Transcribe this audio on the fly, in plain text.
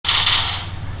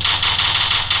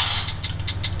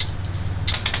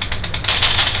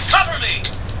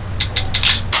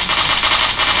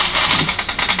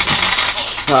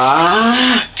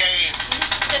Ah.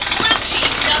 The blue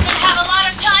team doesn't have a lot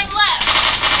of time left.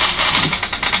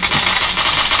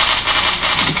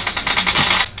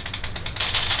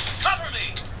 Cover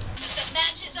me. The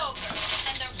match is over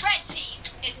and the red team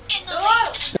is in the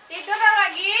lead. Tidur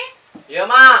lagi? Iya,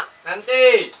 Mak.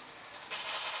 Nanti.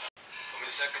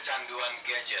 Pemirsa kecanduan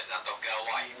gadget atau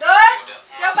gawai. Dul,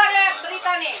 coba lihat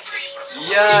berita nih.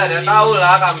 Iya, udah tahu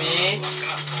lah kami.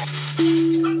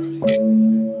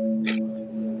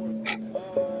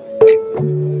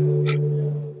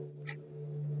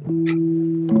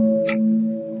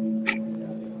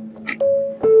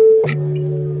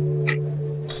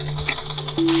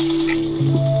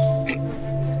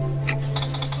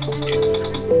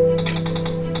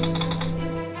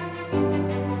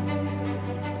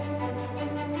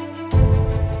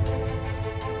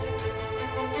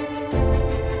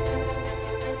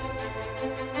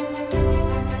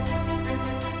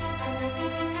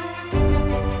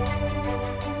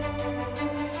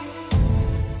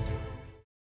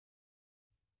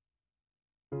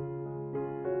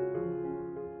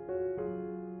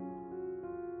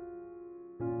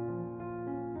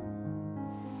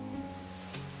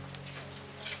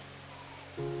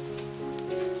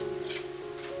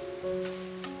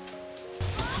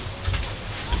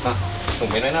 Mak,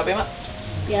 tumbenin apa ya, Mak?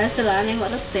 Biasalah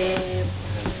nengok resep.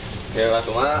 Oke lah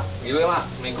tuh, Mak. Gitu ya, Mak.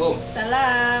 Assalamualaikum.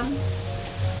 Salam.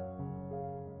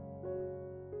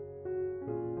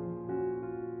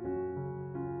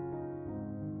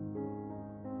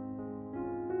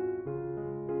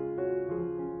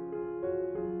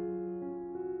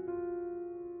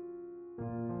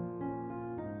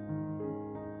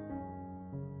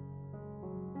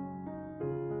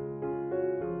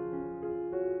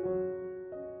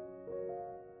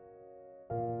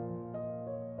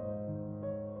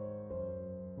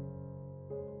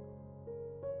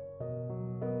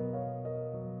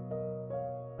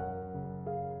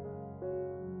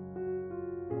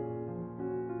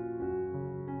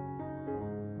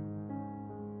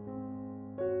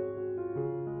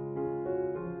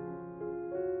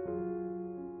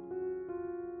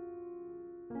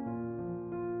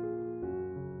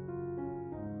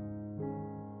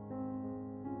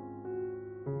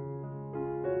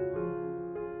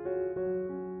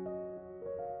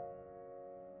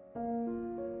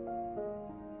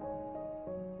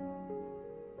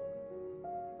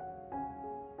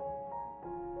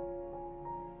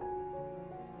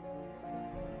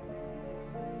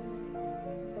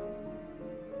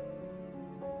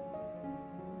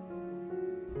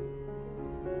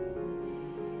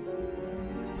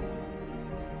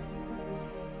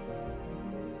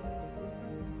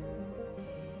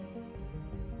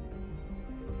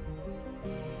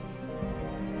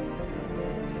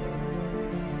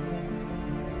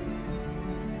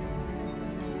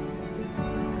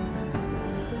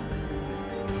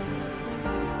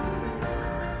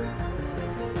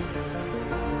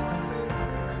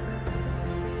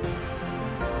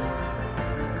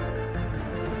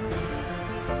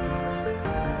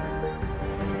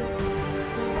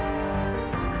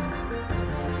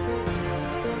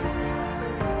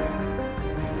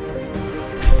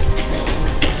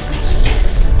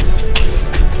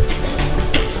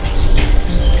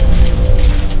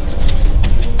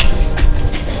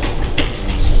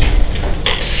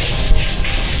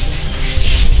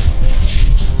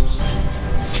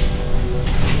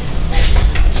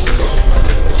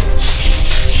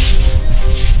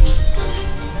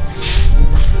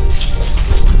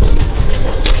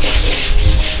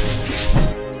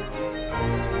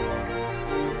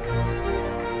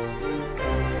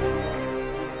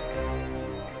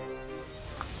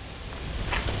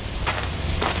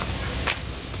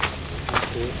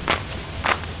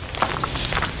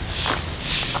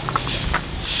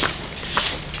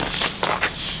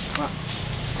 Mak,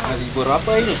 ada libur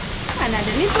apa ini? Mana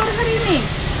ada libur hari ini?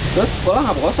 Terus sekolah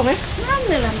nggak kosong ya?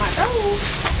 Mana lah mak tahu.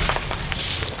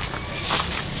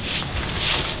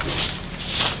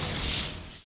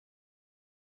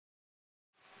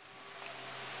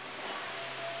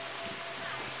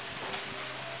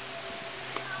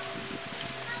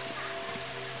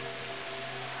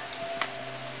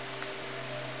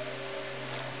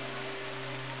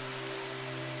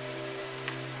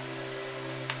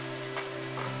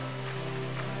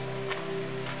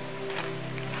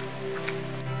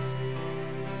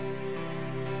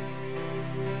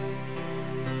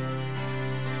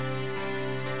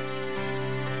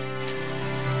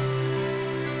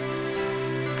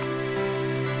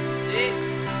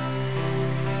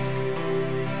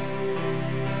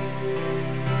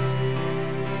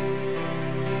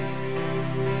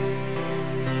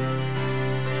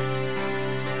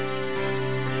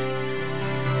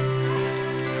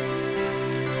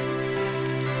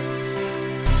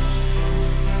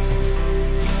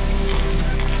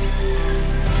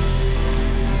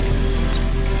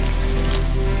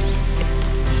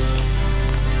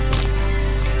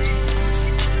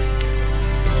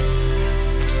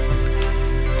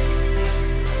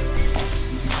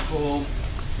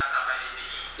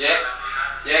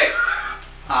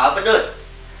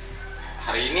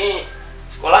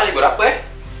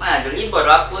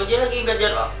 dia lagi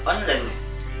belajar online.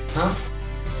 Hah?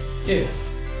 Iya.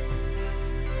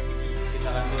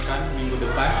 Kita lanjutkan minggu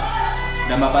depan.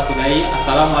 Dan Bapak sudahi,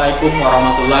 Assalamualaikum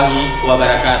warahmatullahi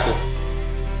wabarakatuh.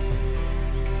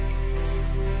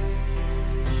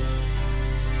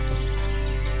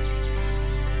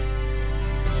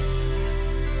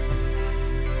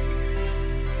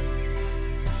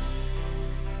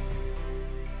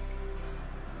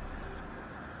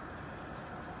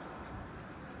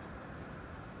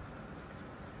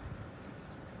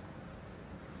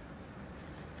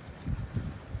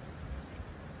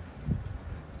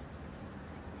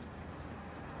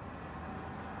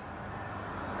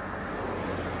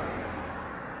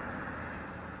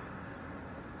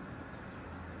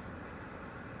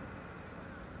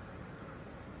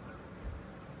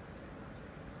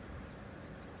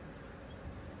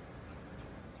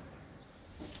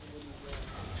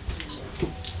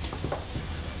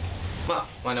 Mak,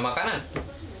 mana makanan?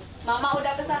 Mama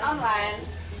udah pesan online.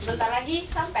 Sebentar lagi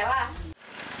sampailah.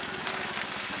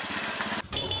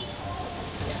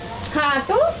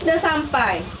 Tuh udah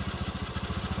sampai.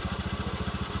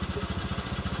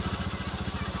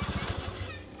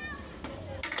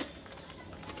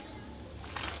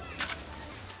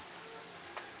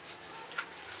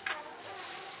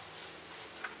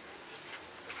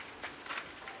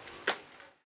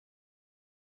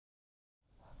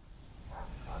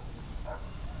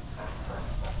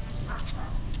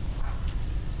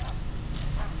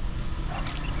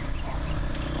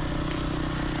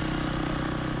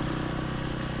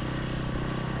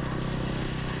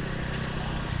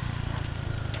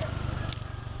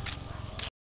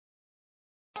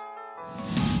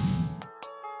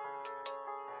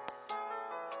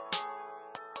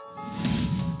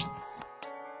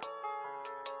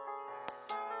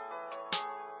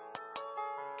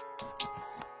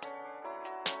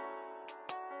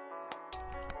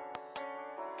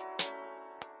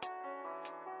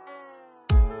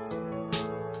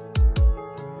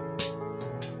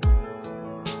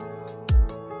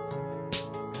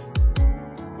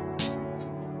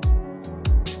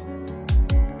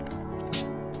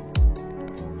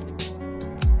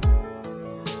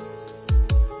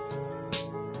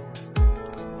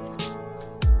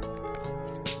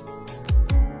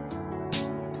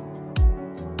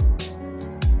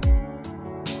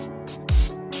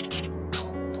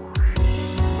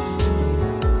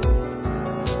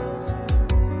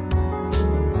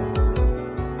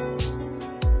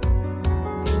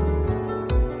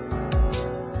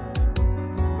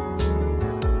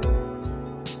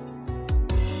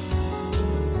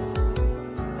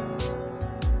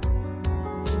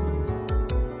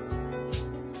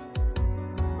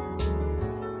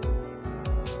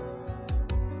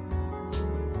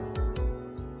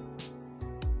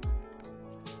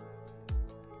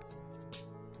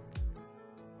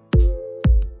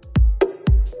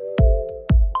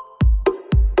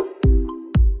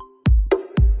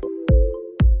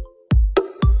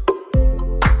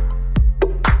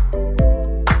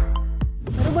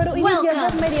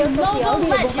 Media sosial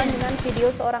dihebohkan dengan video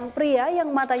seorang pria yang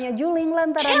matanya juling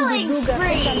lantaran diduga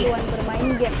kecanduan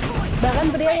bermain game. Bahkan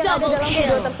pria yang ada dalam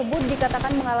video tersebut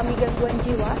dikatakan mengalami gangguan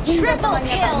jiwa hingga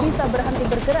tangannya tak bisa berhenti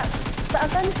bergerak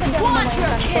seakan sedang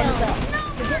memainkan ponsel.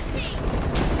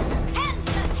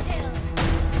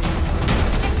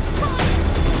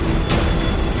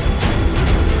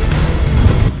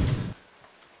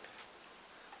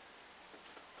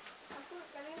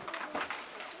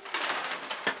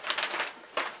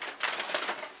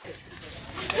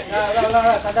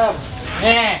 Sadam.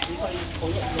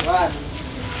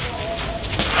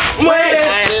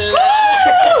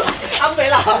 Sampai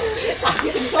lah.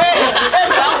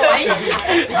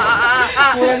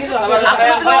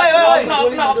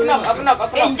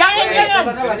 Jangan.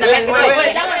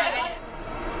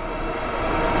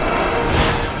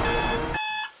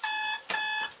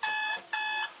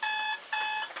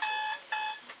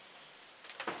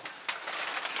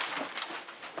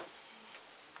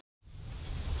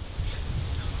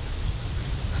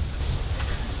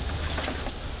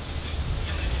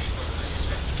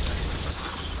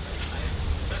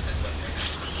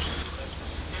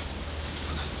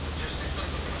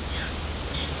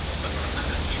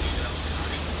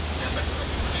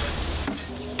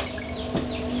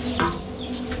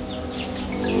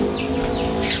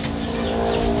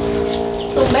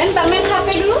 Tumben, main HP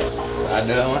dulu.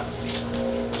 Ada, Mak.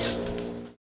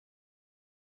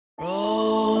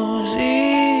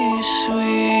 Rosie,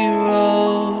 sweet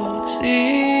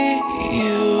Rosie,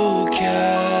 you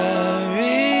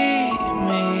carry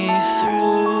me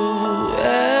through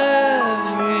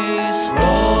every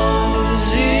storm.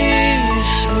 Rosie,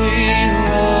 sweet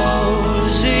Rosie.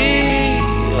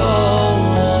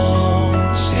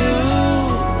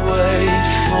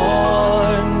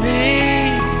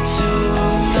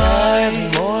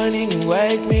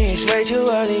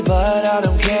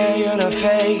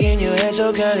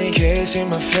 Ice in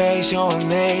my face, you're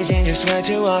amazing. Just way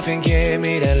too often give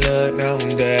me that look. Now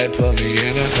I'm dead, put me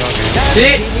in a coffin.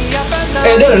 Ci!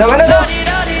 Dul, udah mana tuh?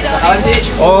 Kawan,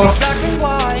 Ci. Oh.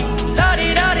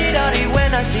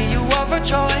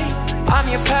 I'm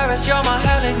your Paris, you're my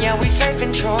Helen, yeah, we safe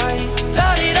in Troy.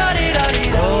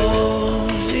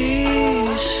 Rosie,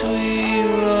 sweet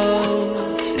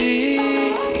Rosie,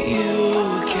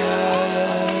 you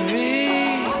carry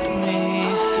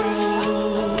me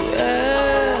through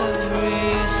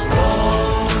every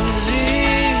storm.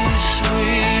 Rosie,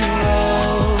 sweet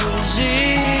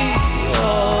Rosie,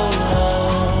 oh,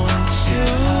 won't you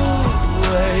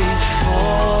wait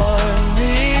for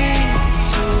me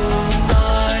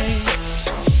tonight?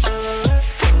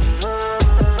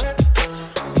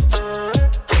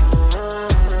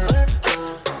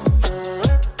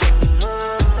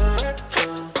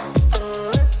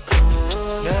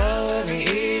 Now every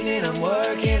evening I'm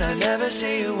working, I never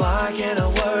see you. Why can't I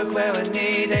work where I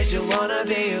need? They still wanna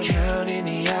be you. Counting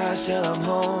the hours till I'm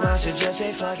home. I should just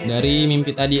say fuck it. Dari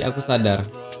mimpi tadi aku sadar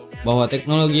bahwa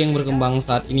teknologi yang berkembang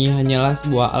saat ini hanyalah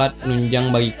sebuah alat penunjang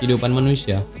bagi kehidupan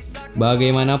manusia.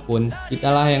 Bagaimanapun,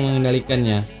 kitalah yang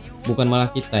mengendalikannya, bukan malah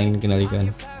kita yang dikendalikan.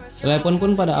 Telepon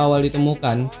pun pada awal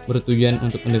ditemukan bertujuan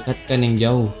untuk mendekatkan yang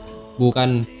jauh,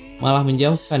 bukan malah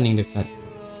menjauhkan yang dekat.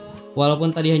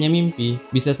 Walaupun tadi hanya mimpi,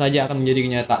 bisa saja akan menjadi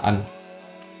kenyataan.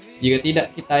 Jika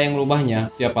tidak kita yang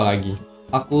merubahnya, siapa lagi?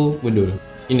 Aku Bedul.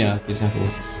 Inilah kisahku.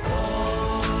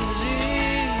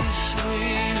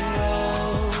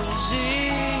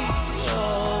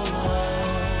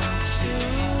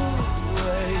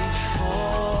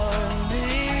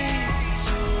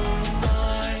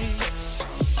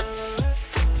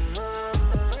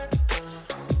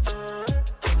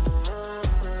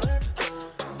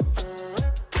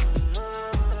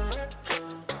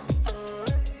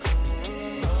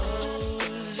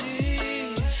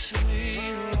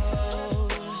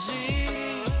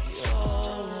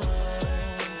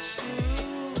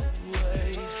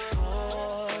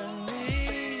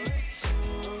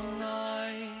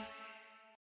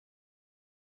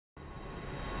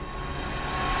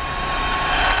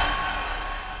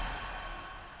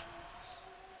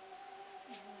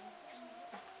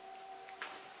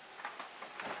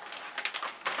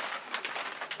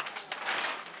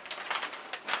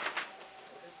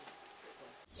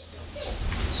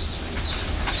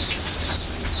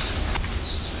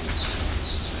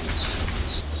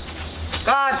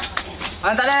 Cut!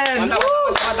 Antarin!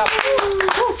 Mantap.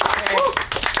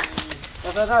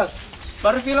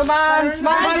 Perfilman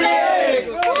magic!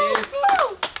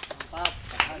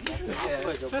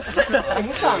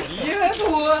 Musang. Iya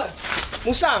tuh.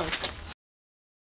 Musang.